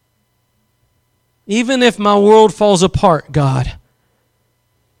 Even if my world falls apart, God,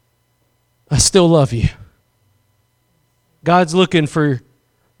 I still love you. God's looking for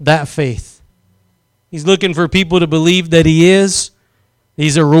that faith. He's looking for people to believe that he is.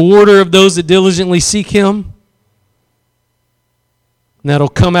 He's a rewarder of those that diligently seek him. And that'll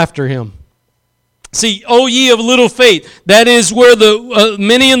come after him. See, O ye of little faith, that is where the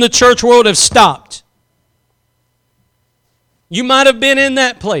many in the church world have stopped. You might have been in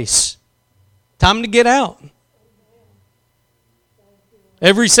that place. Time to get out.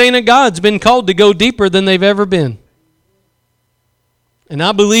 Every saint of God's been called to go deeper than they've ever been. And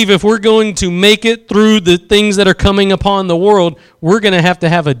I believe if we're going to make it through the things that are coming upon the world, we're going to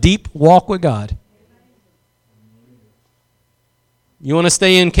have a deep walk with God. You want to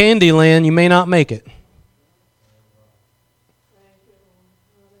stay in Candyland, you may not make it.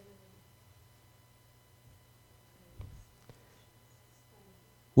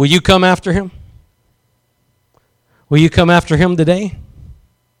 Will you come after him? Will you come after him today?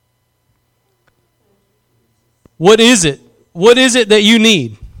 What is it? What is it that you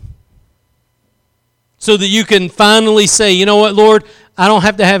need? So that you can finally say, you know what, Lord, I don't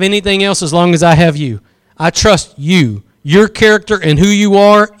have to have anything else as long as I have you. I trust you, your character, and who you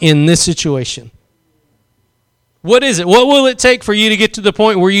are in this situation. What is it? What will it take for you to get to the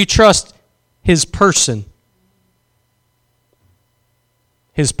point where you trust his person?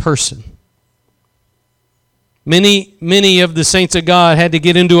 His person. Many of the saints of God had to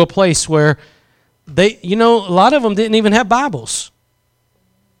get into a place where a lot of them didn't even have Bibles.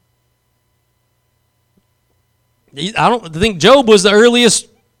 I don't think Job was the earliest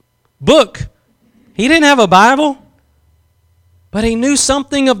book. He didn't have a Bible, but he knew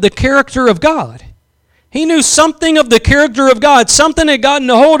something of the character of God. He knew something of the character of God. Something had gotten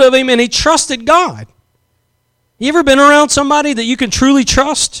a hold of him, and he trusted God. You ever been around somebody that you can truly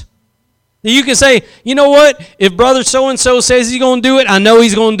trust? That you can say, you know what? If brother so-and-so says he's going to do it, I know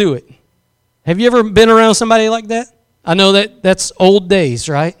he's going to do it. Have you ever been around somebody like that? I know that's old days,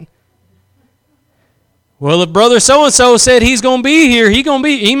 right? Well, if brother so-and-so said he's going to be here,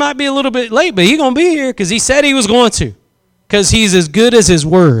 he might be a little bit late, but he's going to be here because he said he was going to. Because he's as good as his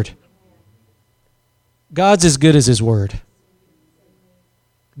word. God's as good as his word.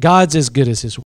 God's as good as his word.